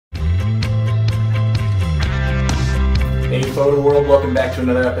Hey Photo World, welcome back to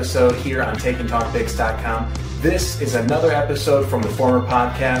another episode here on takeandtalkpics.com. This is another episode from the former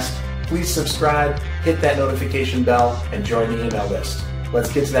podcast. Please subscribe, hit that notification bell, and join the email list.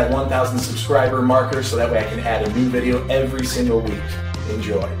 Let's get to that 1,000 subscriber marker so that way I can add a new video every single week.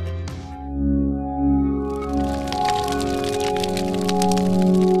 Enjoy.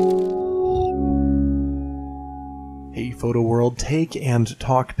 Hey Photo World,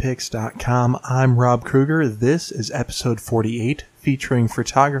 takeandtalkpics.com. I'm Rob Kruger. This is episode 48, featuring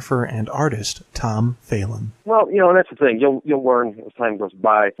photographer and artist Tom Phelan. Well, that's the thing. You'll learn as time goes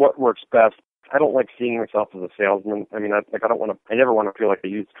by what works best. I don't like seeing myself as a salesman. I mean, I never want to feel like a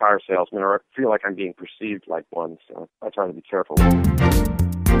used car salesman or feel like I'm being perceived like one. So I try to be careful.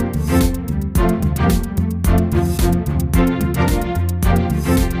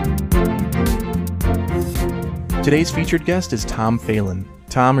 Today's featured guest is Tom Phelan.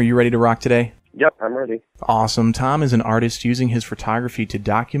 Tom, are you ready to rock today? Yep, I'm ready. Awesome. Tom is an artist using his photography to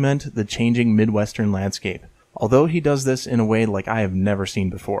document the changing Midwestern landscape, although he does this in a way like I have never seen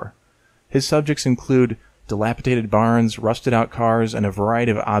before. His subjects include dilapidated barns, rusted-out cars, and a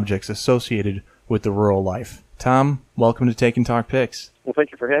variety of objects associated with the rural life. Tom, welcome to Take and Talk Pics. Well,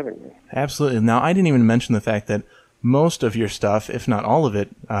 thank you for having me. Absolutely. Now, I didn't even mention the fact that most of your stuff, if not all of it,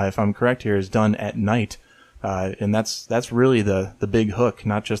 if I'm correct here, is done at night. And that's really the big hook,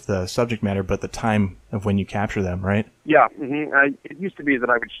 not just the subject matter, but the time of when you capture them, right? Yeah. It used to be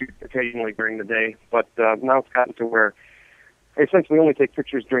that I would shoot occasionally during the day, but now it's gotten to where I essentially only take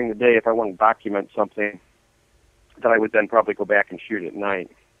pictures during the day if I want to document something that I would then probably go back and shoot at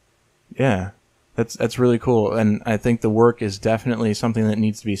night. Yeah, that's really cool, and I think the work is definitely something that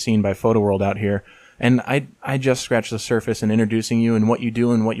needs to be seen by Photo World out here. And I just scratched the surface in introducing you and what you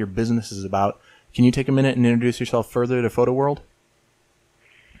do and what your business is about. Can you take a minute and introduce yourself further to Photo World?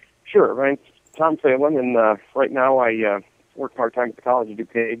 Sure. My name's Tom Phelan, and right now I work part-time at the College of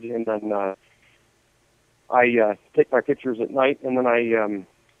DuPage, and then I take my pictures at night, and then I do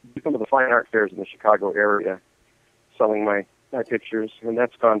some of the fine art fairs in the Chicago area, selling my pictures, and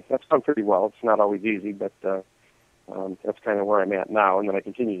that's gone pretty well. It's not always easy, but that's kind of where I'm at now, and then I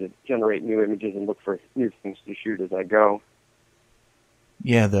continue to generate new images and look for new things to shoot as I go.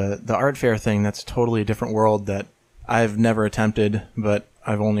 Yeah, the art fair thing, that's totally a different world that I've never attempted, but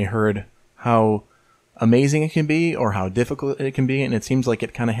I've only heard how amazing it can be or how difficult it can be, and it seems like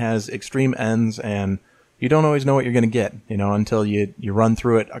it kind of has extreme ends, and you don't always know what you're going to get, until you run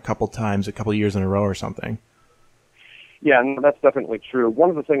through it a couple times, a couple years in a row or something. Yeah, no, that's definitely true. One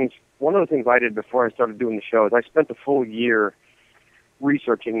of the things I did before I started doing the shows, I spent a full year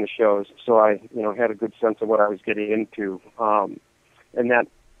researching the shows, so I had a good sense of what I was getting into. And that,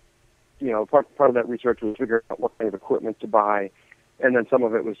 part of that research was figuring out what kind of equipment to buy, and then some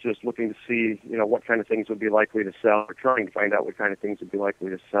of it was just looking to see, what kind of things would be likely to sell, or trying to find out what kind of things would be likely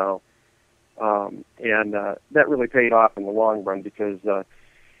to sell. And that really paid off in the long run, because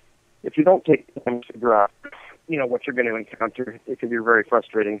if you don't take time to figure out, what you're going to encounter, it can be very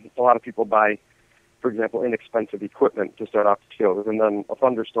frustrating. A lot of people buy, for example, inexpensive equipment to start off the shows, and then a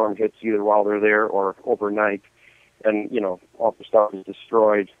thunderstorm hits either while they're there or overnight, and all the stuff is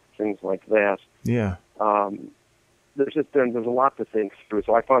destroyed, things like that. Yeah. There's a lot to think through.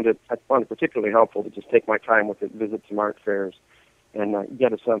 So I found it particularly helpful to just take my time with it, visit some art fairs, and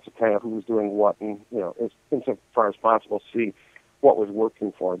get a sense of kind of who was doing what, and insofar as possible, see what was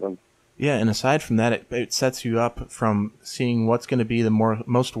working for them. Yeah, and aside from that, it sets you up from seeing what's going to be the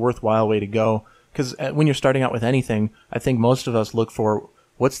most worthwhile way to go. Because when you're starting out with anything, I think most of us look for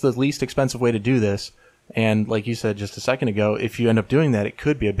what's the least expensive way to do this. And like you said just a second ago, if you end up doing that, it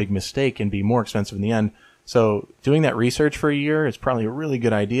could be a big mistake and be more expensive in the end. So doing that research for a year is probably a really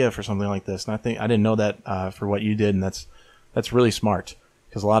good idea for something like this. And I didn't know that for what you did, and that's really smart.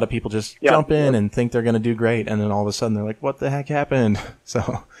 Because a lot of people just jump in and think they're going to do great, and then all of a sudden they're like, what the heck happened?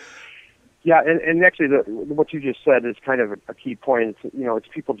 So... Yeah, and actually what you just said is kind of a key point. It's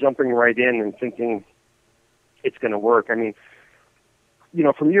people jumping right in and thinking it's going to work. I mean,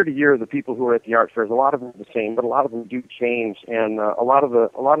 from year to year, the people who are at the art fairs, a lot of them are the same, but a lot of them do change. And a lot of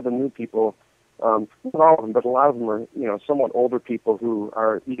the new people, not all of them, but a lot of them are somewhat older people who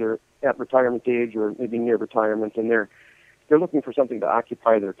are either at retirement age or maybe near retirement, and they're looking for something to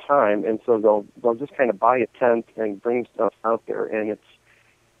occupy their time, and so they'll just kind of buy a tent and bring stuff out there, and it's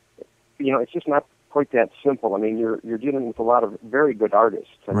just not quite that simple. I mean, you're dealing with a lot of very good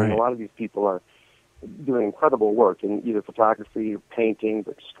artists. I mean, a lot of these people are doing incredible work in either photography, or painting,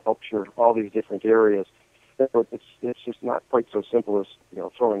 or sculpture, all these different areas. So it's just not quite so simple as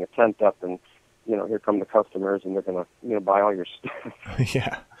throwing a tent up and here come the customers and they're gonna buy all your stuff.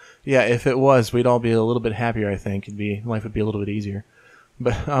 Yeah, Yeah, if it was, we'd all be a little bit happier, I think. Life would be a little bit easier.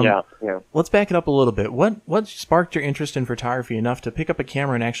 But Yeah. let's back it up a little bit. What sparked your interest in photography enough to pick up a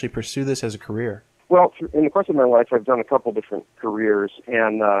camera and actually pursue this as a career? Well, in the course of my life, I've done a couple different careers,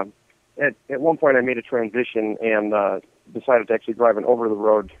 and at one point I made a transition and decided to actually drive an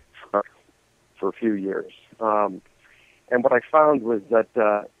over-the-road truck for a few years. And what I found was that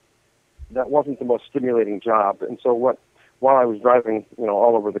that wasn't the most stimulating job. And so while I was driving,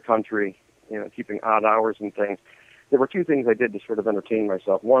 all over the country, keeping odd hours and things, there were two things I did to sort of entertain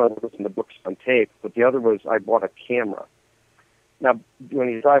myself. One was listening to books on tape, but the other was I bought a camera. Now, when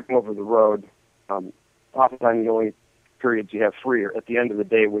you're driving over the road, oftentimes the only periods you have free are at the end of the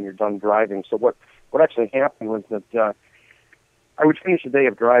day when you're done driving. So what actually happened was that I would finish a day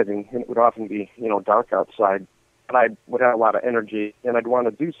of driving, and it would often be, dark outside, but I would have a lot of energy, and I'd want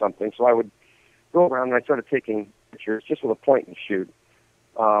to do something. So I would go around, and I started taking pictures just with a point and shoot.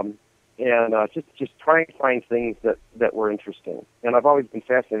 And just trying to find things that were interesting. And I've always been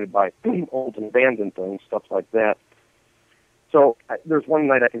fascinated by old and abandoned things, stuff like that. So there's one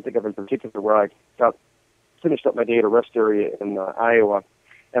night I can think of in particular where I finished up my day at a rest area in Iowa,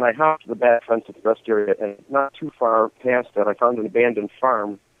 and I hopped the back fence of the rest area, and not too far past that I found an abandoned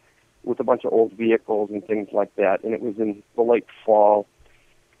farm with a bunch of old vehicles and things like that, and it was in the late fall.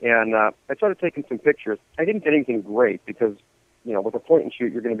 And I started taking some pictures. I didn't get anything great because with a point and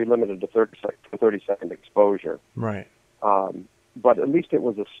shoot, you're going to be limited to 30-second exposure. Right. But at least it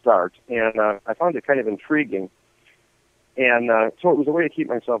was a start, and I found it kind of intriguing. And so it was a way to keep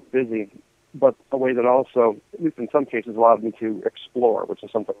myself busy, but a way that also, at least in some cases, allowed me to explore, which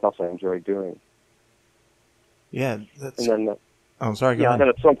is something else I enjoy doing. Yeah. And then, oh, sorry. Go ahead. And then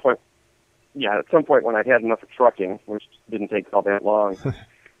at some point when I had enough of trucking, which didn't take all that long,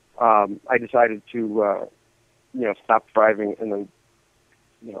 I decided to stop driving and then,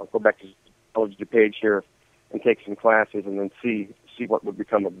 go back to college DuPage here and take some classes and then see what would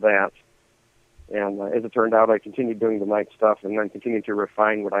become of that. And as it turned out, I continued doing the night stuff and then continued to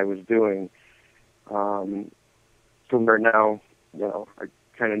refine what I was doing. To where now, I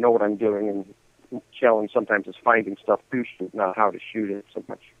kind of know what I'm doing, and challenge sometimes is finding stuff to shoot, not how to shoot it so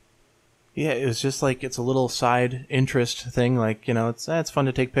much. Yeah, it was just like it's a little side interest thing. Like, it's fun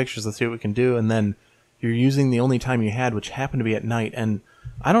to take pictures. Let's see what we can do. And then you're using the only time you had, which happened to be at night. And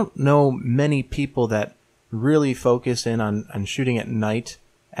I don't know many people that really focus in on shooting at night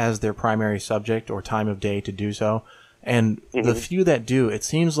as their primary subject or time of day to do so. And the few that do, it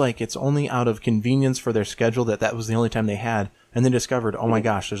seems like it's only out of convenience for their schedule that was the only time they had, and then discovered, oh my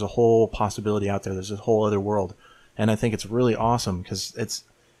gosh, there's a whole possibility out there. There's a whole other world. And I think it's really awesome because it's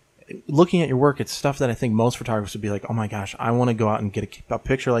looking at your work. It's stuff that I think most photographers would be like, oh my gosh, I want to go out and get a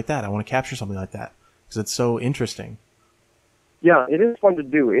picture like that. I want to capture something like that because it's so interesting. Yeah, it is fun to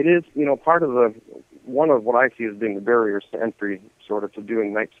do. It is, part of one of what I see as being the barriers to entry sort of to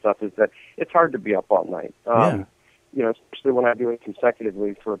doing night stuff is that it's hard to be up all night. Especially when I do it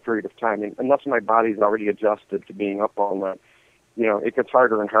consecutively for a period of time. And unless my body's already adjusted to being up all night, it gets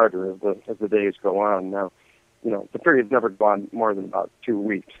harder and harder as the days go on. Now, the period's never gone more than about 2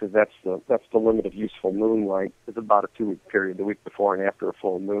 weeks because that's the limit of useful moonlight. It's about a 2-week period, the week before and after a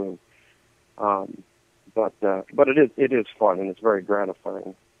full moon. But it is fun and it's very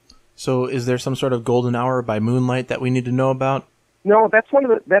gratifying. So is there some sort of golden hour by moonlight that we need to know about? No, it's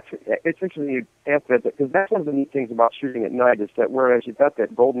interesting you ask that because that's one of the neat things about shooting at night is that whereas you've got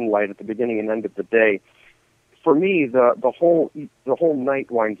that golden light at the beginning and end of the day, for me the whole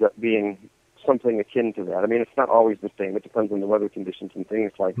night winds up being something akin to that. I mean, it's not always the same. It depends on the weather conditions and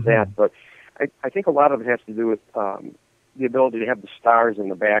things like that. But I think a lot of it has to do with the ability to have the stars in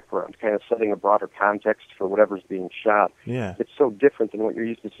the background, kind of setting a broader context for whatever's being shot. Yeah. It's so different than what you're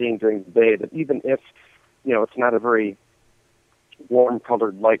used to seeing during the day that even if, it's not a very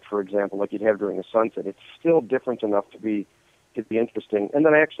warm-colored light, for example, like you'd have during a sunset, it's still different enough to be interesting. And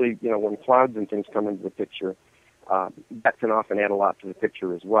then actually, when clouds and things come into the picture, that can often add a lot to the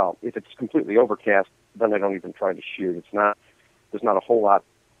picture as well. If it's completely overcast, then I don't even try to shoot. There's not a whole lot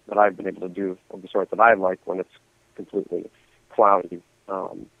that I've been able to do of the sort that I like when it's completely cloudy.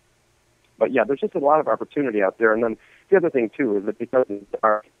 But yeah, there's just a lot of opportunity out there. And then the other thing too is that because it's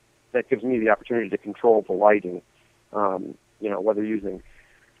dark, that gives me the opportunity to control the lighting. Whether using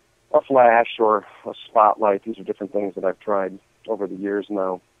a flash or a spotlight, these are different things that I've tried over the years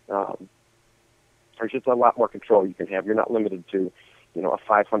now. There's just a lot more control you can have. You're not limited to, a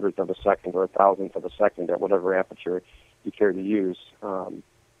 500th of a second or a 1,000th of a second at whatever aperture you care to use.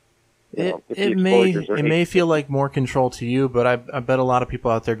 if the exposures are it may feel like more control to you, but I bet a lot of people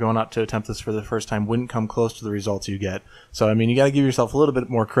out there going out to attempt this for the first time wouldn't come close to the results you get. So I mean, you got to give yourself a little bit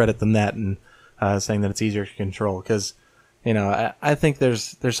more credit than that, and saying that it's easier to control, because I think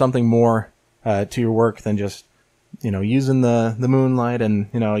there's something more to your work than just using the moonlight, and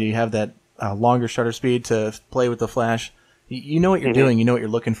you have that longer shutter speed to play with the flash. You know what you're doing, you know what you're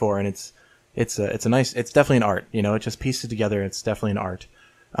looking for, and it's definitely an art. It just pieces together. It's definitely an art.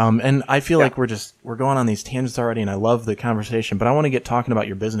 And I feel like we're going on these tangents already, and I love the conversation, but I want to get talking about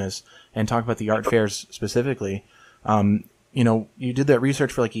your business and talk about the art fairs specifically. You did that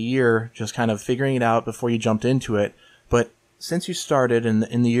research for like a year, just kind of figuring it out before you jumped into it. But since you started and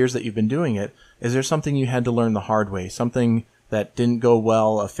in the years that you've been doing it, is there something you had to learn the hard way? Something that didn't go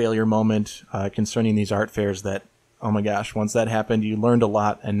well, a failure moment concerning these art fairs that, oh my gosh, once that happened, you learned a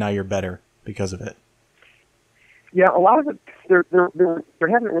lot and now you're better because of it? Yeah, a lot of it, there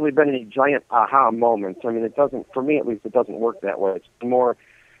haven't really been any giant aha moments. I mean, it doesn't, for me at least, it doesn't work that way. It's more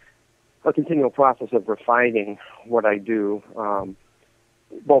a continual process of refining what I do,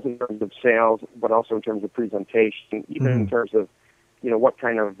 both in terms of sales, but also in terms of presentation, even in terms of, what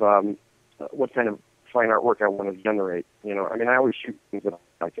kind of fine artwork I want to generate. I mean, I always shoot things that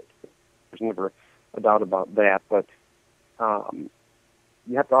I like. There's never a doubt about that, but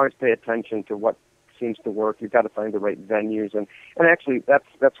you have to always pay attention to what seems to work. You've got to find the right venues, and actually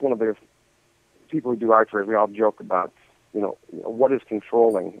that's one of the people who do art fairs. We all joke about, what is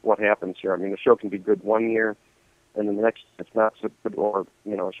controlling what happens here. I mean, the show can be good one year, and then the next it's not so good, or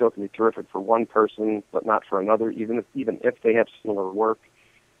a show can be terrific for one person but not for another, even if they have similar work.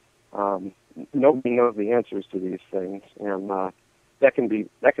 Nobody knows the answers to these things, and that can be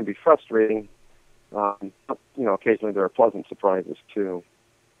frustrating. But, occasionally there are pleasant surprises too.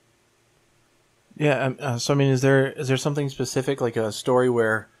 Yeah. So I mean, is there something specific, like a story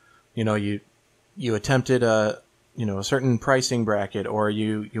where, you attempted a certain pricing bracket, or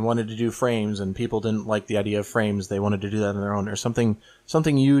you wanted to do frames and people didn't like the idea of frames, they wanted to do that on their own, or something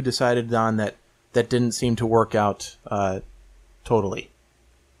you decided on that didn't seem to work out totally,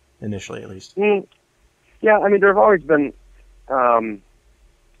 initially at least? Yeah, I mean, there have always been,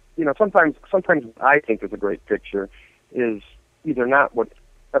 sometimes what I think is a great picture is either not what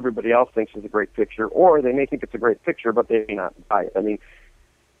everybody else thinks is a great picture, or they may think it's a great picture, but they may not buy it. I mean,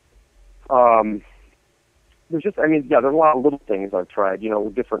 there's a lot of little things I've tried,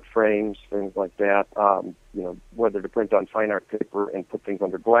 with different frames, things like that, whether to print on fine art paper and put things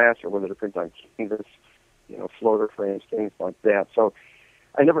under glass, or whether to print on canvas, floater frames, things like that. So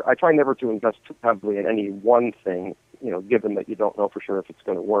I try never to invest too heavily in any one thing, given that you don't know for sure if it's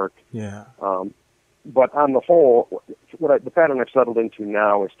going to work. Yeah. But on the whole, the pattern I've settled into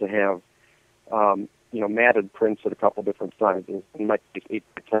now is to have, matted prints at a couple different sizes. In my case, 8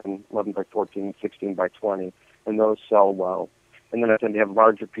 by 10, 11 by 14, 16 by 20, and those sell well. And then I tend to have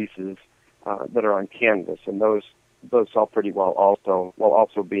larger pieces that are on canvas, and those sell pretty well also, while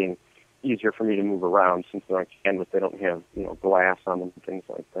also being easier for me to move around, since they're on canvas. They don't have glass on them and things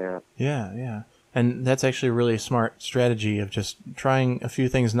like that. Yeah. And that's actually a really smart strategy of just trying a few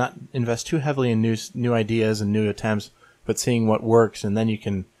things, not invest too heavily in new ideas and new attempts, but seeing what works, and then you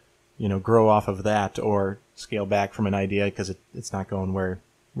can, grow off of that or scale back from an idea because it's not going where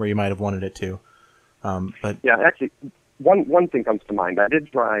you might have wanted it to. But yeah, actually, one thing comes to mind. I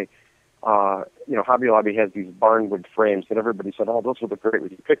did try. Hobby Lobby has these barnwood frames that everybody said, "Oh, those would look great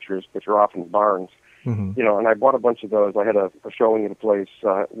with your pictures," but you're off in barns. And I bought a bunch of those. I had a showing at a place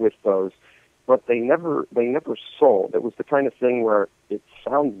with those. But they never sold. It was the kind of thing where it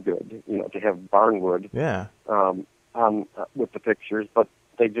sounds good, to have barnwood with the pictures, but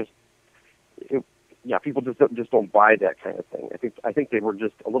people just don't buy that kind of thing. I think they were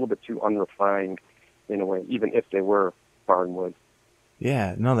just a little bit too unrefined in a way, even if they were barnwood.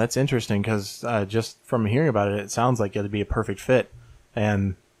 Yeah, no, that's interesting, because just from hearing about it, it sounds like it'd be a perfect fit.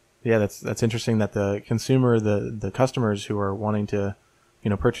 And yeah, that's interesting that the consumer, the customers who are wanting to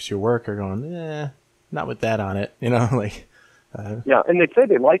purchase your work are going, not with that on it, Yeah, and they say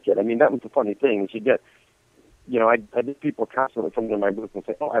they like it. I mean, that was the funny thing, is you get, I get people constantly coming to my booth and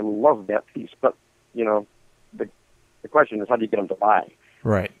say, "Oh, I love that piece," but, the question is, how do you get them to buy?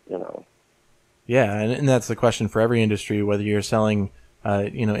 Right. Yeah, and that's the question for every industry, whether you're selling,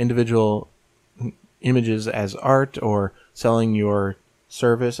 individual images as art or selling your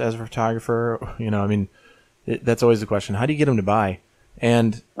service as a photographer, that's always the question. How do you get them to buy?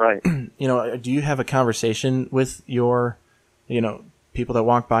 And, right. Do you have a conversation with your, people that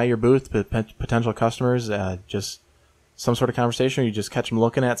walk by your booth, potential customers, just some sort of conversation, or you just catch them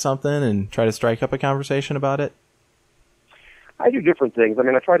looking at something and try to strike up a conversation about it? I do different things. I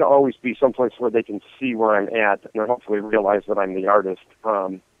mean, I try to always be someplace where they can see where I'm at and hopefully realize that I'm the artist.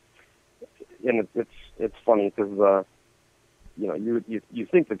 And it's funny because you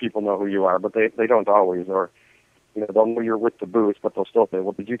think that people know who you are, but they don't always, or they'll know you're with the booth, but they'll still say,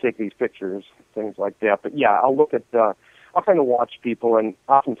 well, did you take these pictures? Things like that. But yeah, I'll look at I'll kind of watch people, and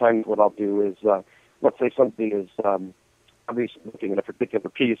oftentimes what I'll do is let's say something is at least looking at a particular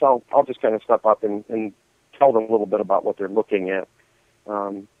piece, I'll just kind of step up and tell them a little bit about what they're looking at,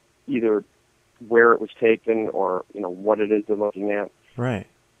 either where it was taken or what it is they're looking at. Right.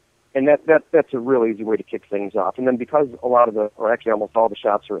 And that's a real easy way to kick things off. And then because a lot of or actually almost all the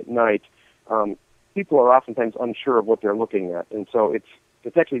shots are at night, people are oftentimes unsure of what they're looking at, and so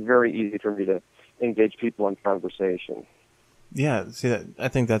it's actually very easy for me to engage people in conversation. Yeah, see, I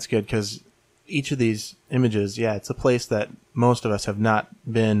think that's good because each of these images, it's a place that most of us have not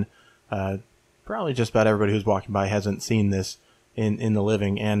been. Probably just about everybody who's walking by hasn't seen this in the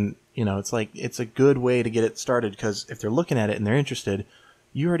living, and it's a good way to get it started because if they're looking at it and they're interested,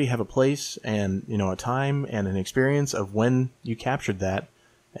 you already have a place and a time and an experience of when you captured that,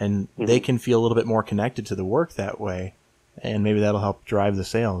 and they can feel a little bit more connected to the work that way, and maybe that'll help drive the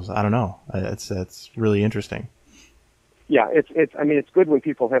sales. I don't know. It's really interesting. Yeah, it's good when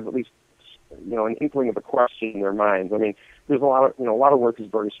people have at least an inkling of a question in their minds. I mean, there's a lot of work is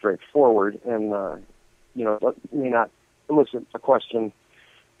very straightforward, and it may not elicit a question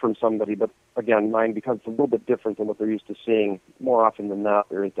from somebody, but again, mine, because it's a little bit different than what they're used to seeing, more often than not,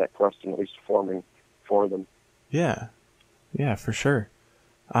 there is that question at least forming for them. Yeah, for sure.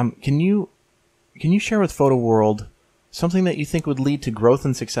 Can you share with Photo World something that you think would lead to growth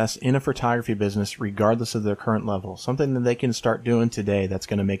and success in a photography business regardless of their current level? Something that they can start doing today that's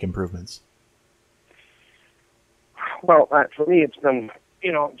going to make improvements? Well, for me, it's been,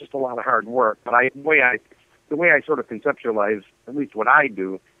 just a lot of hard work. But the way I sort of conceptualize, at least what I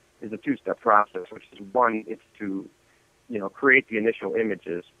do, is a two-step process, which is one, it's to, create the initial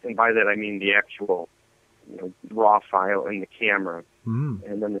images. And by that, I mean the actual, raw file in the camera.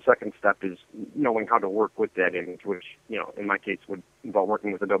 And then the second step is knowing how to work with that image, which, in my case would involve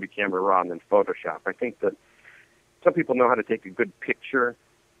working with Adobe Camera Raw and then Photoshop. I think that some people know how to take a good picture,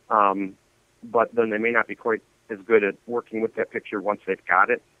 but then they may not be quite as good at working with that picture once they've got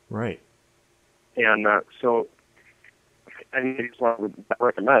it. Right. And so what I would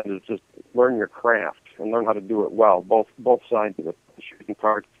recommend is just learn your craft and learn how to do it well, both sides of it, the shooting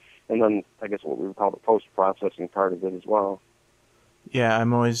part, and then I guess what we would call the post-processing part of it as well. Yeah,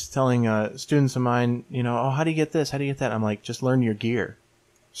 I'm always telling students of mine, how do you get this? How do you get that? I'm like, just learn your gear.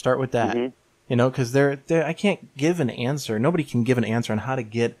 Start with that. Because I can't give an answer. Nobody can give an answer on how to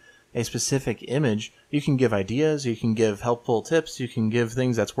get a specific image. You can give ideas, you can give helpful tips, you can give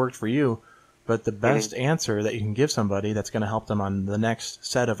things that's worked for you, but the best answer that you can give somebody that's going to help them on the next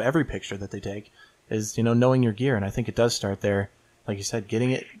set of every picture that they take is, knowing your gear. And I think it does start there. Like you said,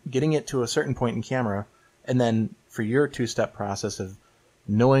 getting it to a certain point in camera, and then for your two-step process of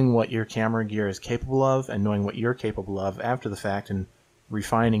knowing what your camera gear is capable of and knowing what you're capable of after the fact and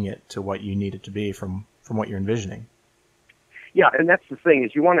refining it to what you need it to be from what you're envisioning. Yeah, and that's the thing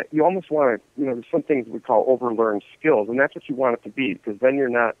is you almost want to, there's some things we call overlearned skills, and that's what you want it to be, because then you're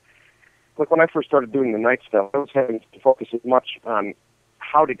not, like when I first started doing the night stuff, I was having to focus as much on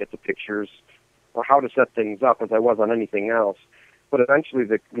how to get the pictures or how to set things up as I was on anything else. But eventually,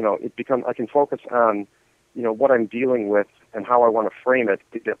 I can focus on, what I'm dealing with and how I want to frame it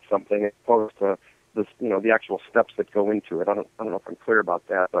to get something, as opposed to the actual steps that go into it. I don't know if I'm clear about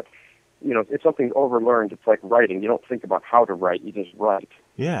that, but if something's overlearned, it's like writing. You don't think about how to write; you just write.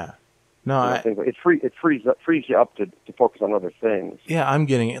 Yeah. No, it frees you up to focus on other things. Yeah, I'm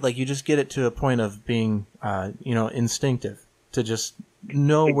getting it. Like you just get it to a point of being, instinctive to just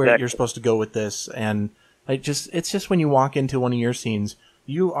know where you're supposed to go with this, and it's just when you walk into one of your scenes,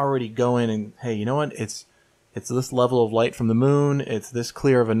 you already go in and hey, you know what? It's this level of light from the moon. It's this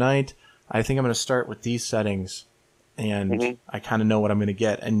clear of a night. I think I'm going to start with these settings. And I kind of know what I'm going to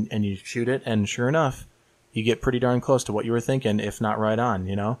get, and you shoot it, and sure enough, you get pretty darn close to what you were thinking, if not right on,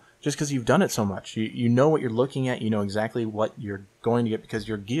 just because you've done it so much. You know what you're looking at, you know exactly what you're going to get, because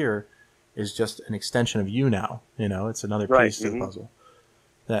your gear is just an extension of you now, it's another piece to the puzzle.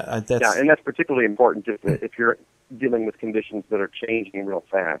 Yeah, and that's particularly important if you're dealing with conditions that are changing real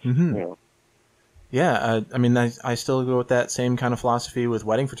fast. Yeah, I still go with that same kind of philosophy with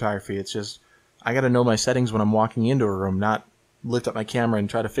wedding photography. It's just, I got to know my settings when I'm walking into a room, not lift up my camera and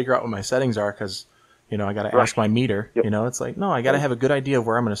try to figure out what my settings are because, I got to ask my meter. Yep. It's like, no, I got to have a good idea of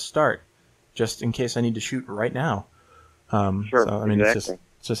where I'm going to start just in case I need to shoot right now. Sure, so, exactly.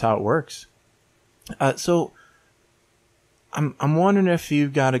 it's just how it works. So I'm wondering if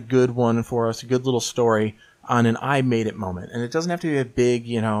you've got a good one for us, a good little story on an I made it moment. And it doesn't have to be a big,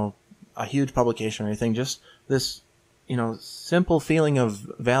 a huge publication or anything. Just this, simple feeling of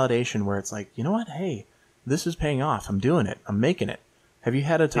validation where it's like, you know what? Hey, this is paying off. I'm doing it. I'm making it. Have you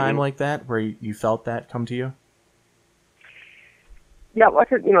had a time like that where you felt that come to you? Yeah,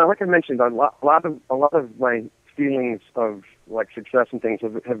 like I mentioned, a lot of my feelings of like success and things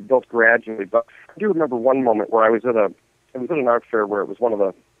have built gradually. But I do remember one moment where I was at an art fair where it was one of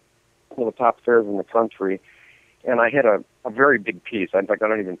the top fairs in the country, and I had a very big piece. In fact, I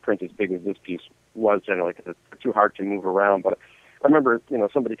don't even print as big as this piece was generally because it's too hard to move around. But I remember,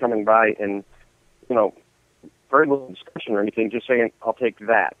 somebody coming by and, very little discussion or anything, just saying, "I'll take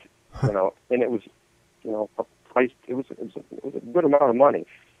that," and it was, a price. It was a good amount of money.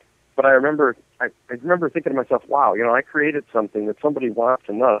 But I remember thinking to myself, wow, I created something that somebody wants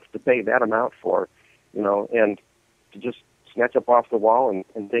enough to pay that amount for, and to just snatch up off the wall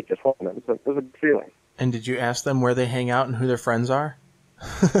and take it home. It was a good feeling. And did you ask them where they hang out and who their friends are?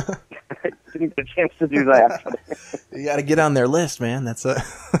 I didn't get a chance to do that. You got to get on their list, man. That's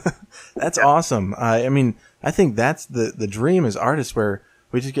awesome. I think that's the dream as artists, where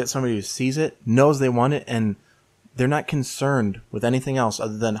we just get somebody who sees it, knows they want it, and they're not concerned with anything else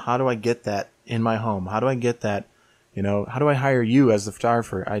other than how do I get that in my home? How do I get that? How do I hire you as the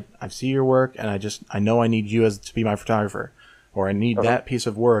photographer? I see your work and I know I need you to be my photographer, or I need that piece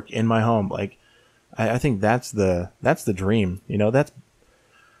of work in my home. Like, I think that's the dream.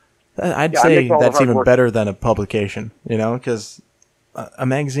 I'd say that's even better than a publication, because a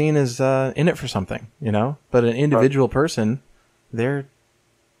magazine is in it for something, but an individual person,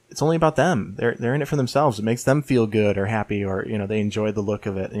 it's only about them. They're in it for themselves. It makes them feel good or happy, or they enjoy the look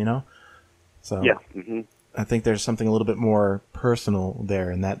of it, So yeah. Mm-hmm. I think there's something a little bit more personal there,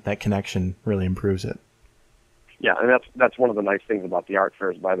 and that connection really improves it. Yeah, and that's one of the nice things about the art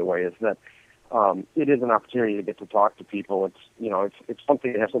fairs, by the way, is that it is an opportunity to get to talk to people. It's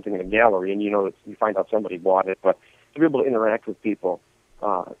something to have something in a gallery, and that you find out somebody bought it, but to be able to interact with people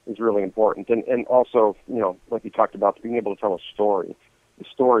is really important. And also, like you talked about, being able to tell a story. The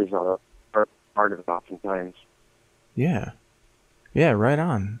stories are part of it oftentimes. Yeah, right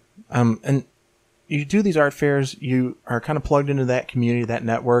on. And you do these art fairs, you are kind of plugged into that community, that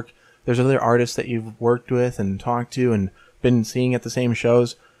network. There's other artists that you've worked with and talked to and been seeing at the same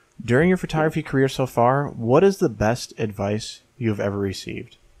shows. During your photography career so far, what is the best advice you've ever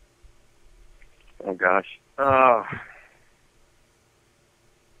received? Oh, gosh. I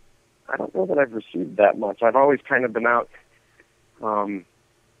don't know that I've received that much. I've always kind of been out trying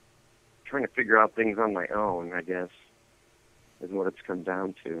to figure out things on my own, I guess, is what it's come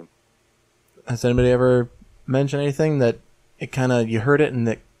down to. Has anybody ever mentioned anything that it kind of, you heard it and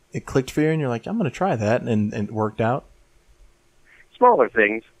it clicked for you and you're like, I'm going to try that, and it worked out? Smaller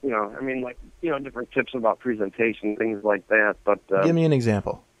things, different tips about presentation, things like that. But give me an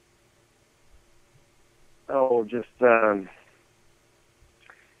example. Oh, just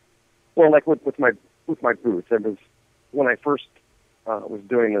like with my booth. There was, when I first was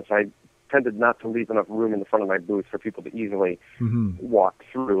doing this, I tended not to leave enough room in the front of my booth for people to easily walk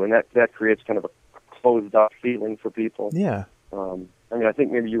through, and that creates kind of a closed up feeling for people. Yeah. I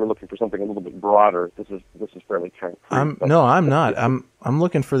think maybe you were looking for something a little bit broader. This is fairly concrete. No, I'm not. I'm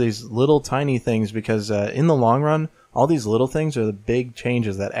looking for these little tiny things, because in the long run, all these little things are the big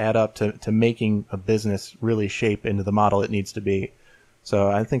changes that add up to making a business really shape into the model it needs to be. So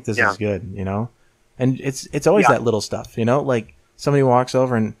I think this is good, and it's always that little stuff, like somebody walks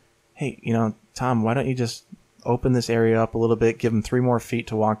over and, hey, Tom, why don't you just open this area up a little bit, give them 3 more feet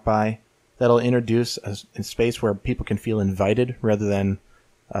to walk by. That'll introduce a space where people can feel invited rather than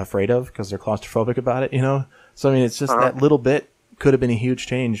afraid of, because they're claustrophobic about it, So, it's just that little bit could have been a huge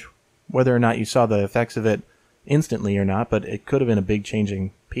change, whether or not you saw the effects of it instantly or not, but it could have been a big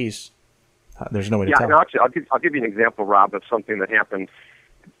changing piece. There's no way to tell. Yeah, actually, I'll give you an example, Rob, of something that happened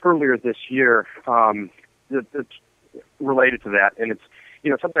earlier this year that's related to that. And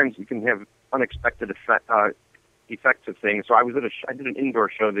it's, sometimes you can have unexpected effects of things. So I did an indoor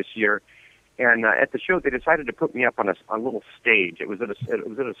show this year. And at the show, they decided to put me up on a little stage. It was at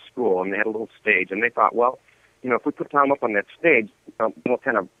a school, and they had a little stage. And they thought, well, if we put Tom up on that stage, we'll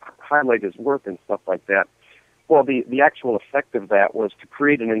kind of highlight his work and stuff like that. Well, the actual effect of that was to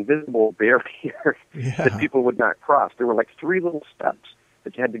create an invisible barrier that people would not cross. There were like 3 little steps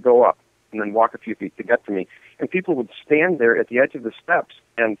that you had to go up and then walk a few feet to get to me. And people would stand there at the edge of the steps,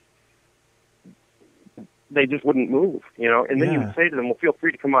 and they just wouldn't move, and then you would say to them, well, feel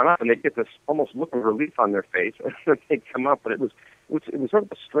free to come on up, and they'd get this almost look of relief on their face, and they'd come up, but it was sort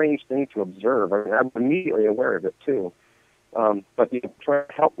of a strange thing to observe. I was immediately aware of it, too. But trying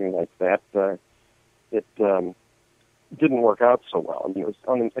to help me like that, it didn't work out so well. I mean, it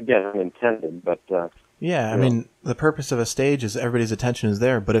was again unintended, but yeah, I mean, the purpose of a stage is everybody's attention is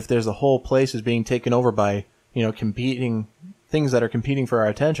there. But if there's a whole place is being taken over by competing things that are competing for our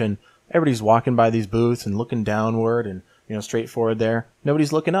attention, everybody's walking by these booths and looking downward and straight forward there.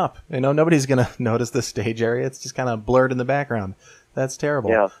 Nobody's looking up. Nobody's gonna notice the stage area. It's just kind of blurred in the background. That's terrible.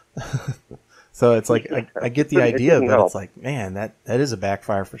 Yeah. So it's like I get the idea, but it's like, man, that is a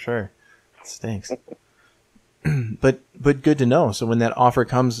backfire for sure. It stinks. But good to know. So when that offer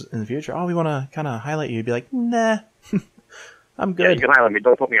comes in the future, we want to kind of highlight you. You'd be like, nah, I'm good. Yeah, you can highlight me.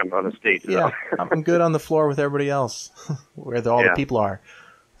 Don't put me on the stage. Yeah, I'm good on the floor with everybody else, where all the people are.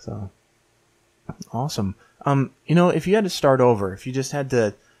 So awesome. If you had to start over, if you just had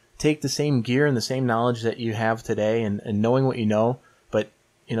to take the same gear and the same knowledge that you have today, and knowing what you know, but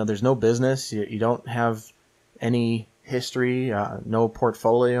there's no business, you don't have any history, no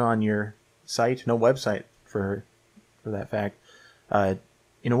portfolio on your site, no website for that fact.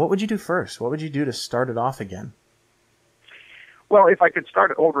 What would you do first? What would you do to start it off again? Well, if I could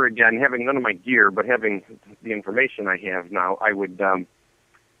start over again, having none of my gear, but having the information I have now, I would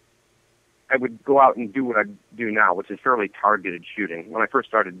go out and do what I do now, which is fairly targeted shooting. When I first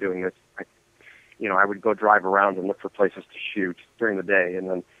started doing this, I would go drive around and look for places to shoot during the day, and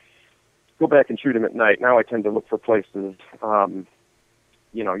then go back and shoot them at night. Now I tend to look for places,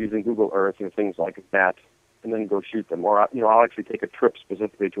 using Google Earth and things like that, and then go shoot them. Or I'll actually take a trip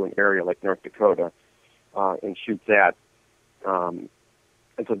specifically to an area like North Dakota and shoot that. And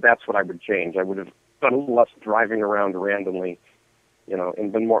so that's what I would change. I would have done a little less driving around randomly,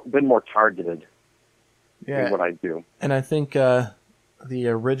 and been more targeted in what I do. And I think the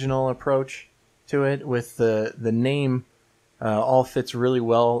original approach to it with the name all fits really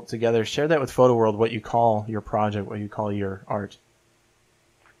well together. Share that with Photo World, what you call your project, what you call your art.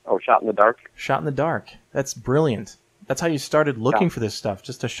 Oh, Shot in the Dark? Shot in the Dark. That's brilliant. That's how you started looking for this stuff,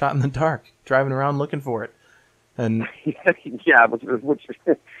 just a shot in the dark, driving around looking for it. And yeah, which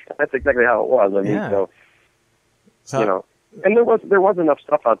that's exactly how it was. I mean, so and there was enough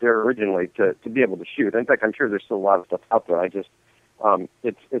stuff out there originally to be able to shoot. In fact, I'm sure there's still a lot of stuff out there. I just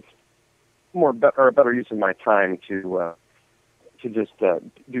it's a better use of my time to just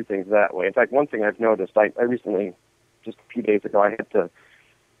do things that way. In fact, one thing I've noticed, I recently, just a few days ago, I had to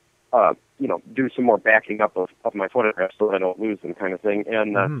do some more backing up of my photographs so that I don't lose them, kind of thing.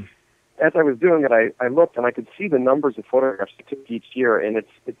 And as I was doing it, I looked and I could see the numbers of photographs I took each year, and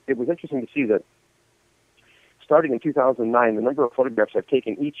it was interesting to see that starting in 2009, the number of photographs I've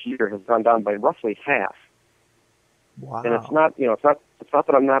taken each year has gone down by roughly half. Wow! And it's not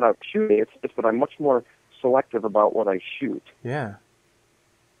that I'm not out shooting; it's just that I'm much more selective about what I shoot. Yeah.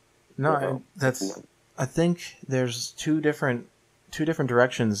 No, I think there's two different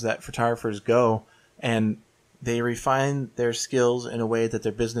directions that photographers go, and they refine their skills in a way that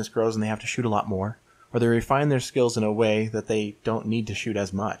their business grows and they have to shoot a lot more, or they refine their skills in a way that they don't need to shoot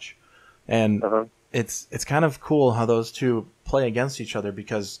as much. And it's kind of cool how those two play against each other,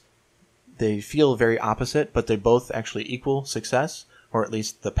 because they feel very opposite, but they both actually equal success, or at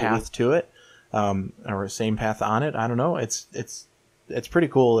least the path to it, or same path on it. I don't know. It's pretty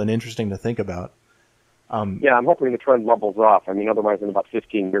cool and interesting to think about. Yeah, I'm hoping the trend levels off. I mean, otherwise in about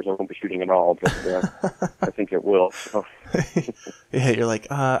 15 years I won't be shooting at all, but I think it will. So. Yeah, you're like,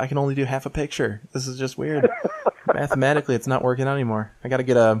 I can only do half a picture. This is just weird. Mathematically, it's not working out anymore. I got to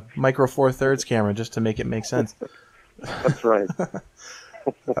get a micro four thirds camera just to make it make sense. That's right.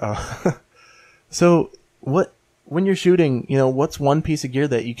 So when you're shooting, what's one piece of gear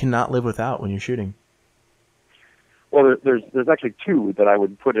that you cannot live without when you're shooting? Well, there's actually two that I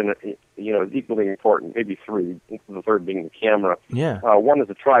would put in, equally important, maybe three, the third being the camera. Yeah. One is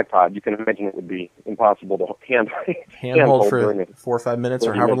a tripod. You can imagine it would be impossible to handhold for 4 or 5 minutes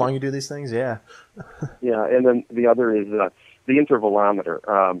or however long you do these things. Yeah. Yeah, and then the other is the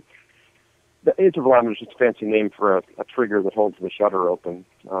intervalometer. The intervalometer is just a fancy name for a trigger that holds the shutter open.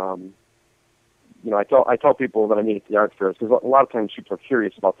 I tell people that I meet at the art fairs, because a lot of times people are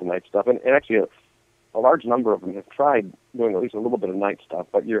curious about the night stuff, and actually a large number of them have tried doing at least a little bit of night stuff,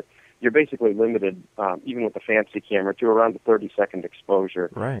 but you're basically limited, even with the fancy camera, to around a 30-second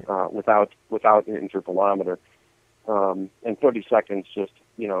exposure, right? Without an intervalometer, and 30 seconds just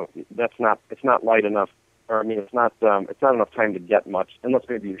it's not light enough. Or I mean, it's not enough time to get much, unless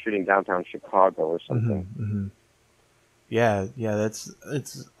maybe you're shooting downtown Chicago or something. Mm-hmm, mm-hmm. Yeah,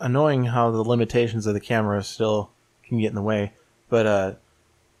 it's annoying how the limitations of the camera still can get in the way, but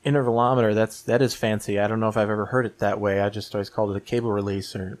Intervalometer, that is fancy. I don't know if I've ever heard it that way. I just always called it a cable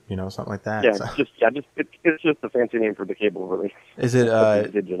release or, something like that. Yeah, So. it's just a fancy name for the cable release. Is it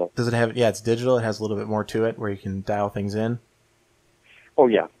digital? Does it have? Yeah, it's digital. It has a little bit more to it where you can dial things in. Oh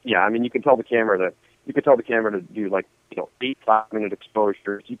yeah. I mean, you can tell the camera to do like 8 5-minute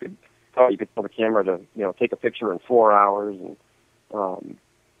exposures. You could tell the camera to take a picture in 4 hours, and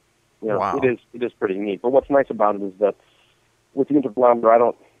wow. it is pretty neat. But what's nice about it is that with the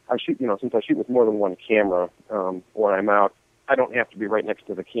intervalometer, I shoot, since I shoot with more than one camera when I'm out, I don't have to be right next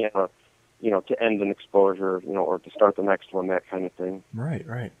to the camera, to end an exposure, or to start the next one, that kind of thing.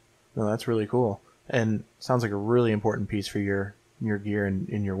 Right. No, that's really cool, and sounds like a really important piece for your gear and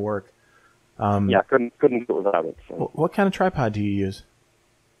in your work. Couldn't do it without it. So. What kind of tripod do you use?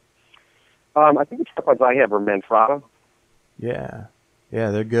 I think the tripods I have are Manfrotto. Yeah,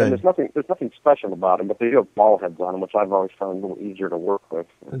 they're good. And there's nothing special about them, but they do have ball heads on them, which I've always found a little easier to work with.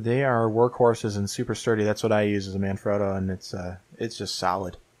 They are workhorses and super sturdy. That's what I use as a Manfrotto, and it's just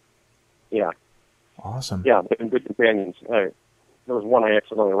solid. Yeah. Awesome. Yeah, they've been good companions. There was one I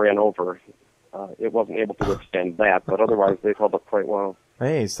accidentally ran over. It wasn't able to withstand that, but otherwise they've held up quite well.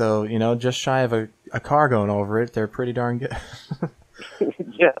 Hey, so, just shy of a car going over it, they're pretty darn good.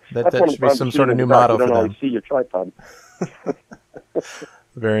 Yeah. That should be some sort of new motto for them. You don't always see your tripod.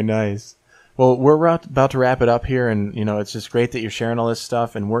 Very nice. Well, we're about to wrap it up here, and it's just great that you're sharing all this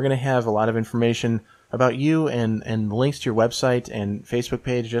stuff, and we're going to have a lot of information about you and links to your website and Facebook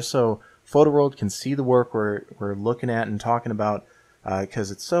page, just so Photo World can see the work we're looking at and talking about,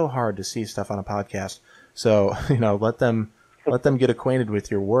 because it's so hard to see stuff on a podcast. So let them get acquainted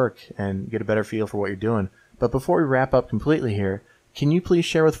with your work and get a better feel for what you're doing. But before we wrap up completely here, can you please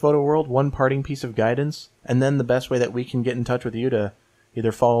share with Photo World one parting piece of guidance, and then the best way that we can get in touch with you to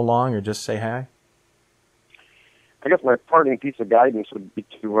either follow along or just say hi? I guess my parting piece of guidance would be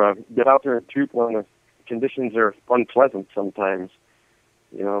to get out there and shoot when the conditions are unpleasant sometimes.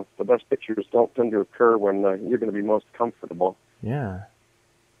 The best pictures don't tend to occur when you're going to be most comfortable. Yeah.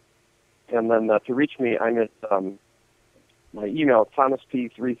 And then to reach me, I'm at my email,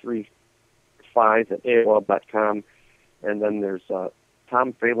 thomasph335@aol.com. And then there's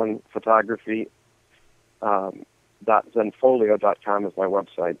Tom Phelan Photography .zenfolio.com is my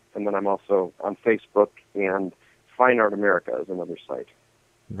website. And then I'm also on Facebook, and Fine Art America is another site.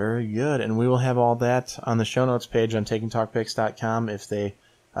 Very good. And we will have all that on the show notes page on takingtalkpics.com if they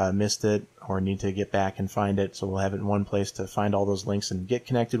missed it or need to get back and find it. So we'll have it in one place to find all those links and get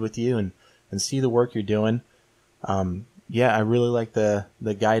connected with you and see the work you're doing. I really like the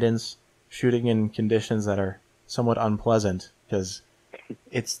guidance, shooting in conditions that are somewhat unpleasant, because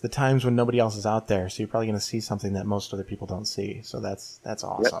it's the times when nobody else is out there, so you're probably going to see something that most other people don't see. So that's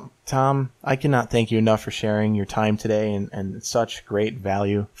awesome. Yep. Tom, I cannot thank you enough for sharing your time today and such great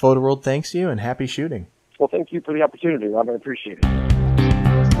value. Photo World thanks you, and happy shooting. Well, thank you for the opportunity, Rob. I appreciate it.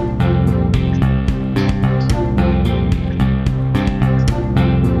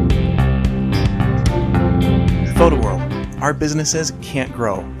 Photo World. Our businesses can't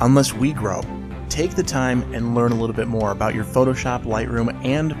grow unless we grow. Take the time and learn a little bit more about your Photoshop, Lightroom,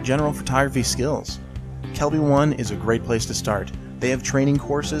 and general photography skills. Kelby One is a great place to start. They have training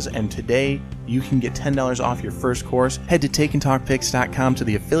courses, and today you can get $10 off your first course. Head to takingtalkpics.com to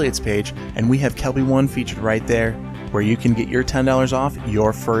the affiliates page, and we have Kelby One featured right there, where you can get your $10 off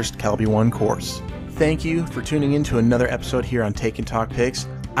your first Kelby One course. Thank you for tuning in to another episode here on Take and Talk Pics.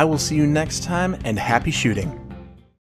 I will see you next time, and happy shooting.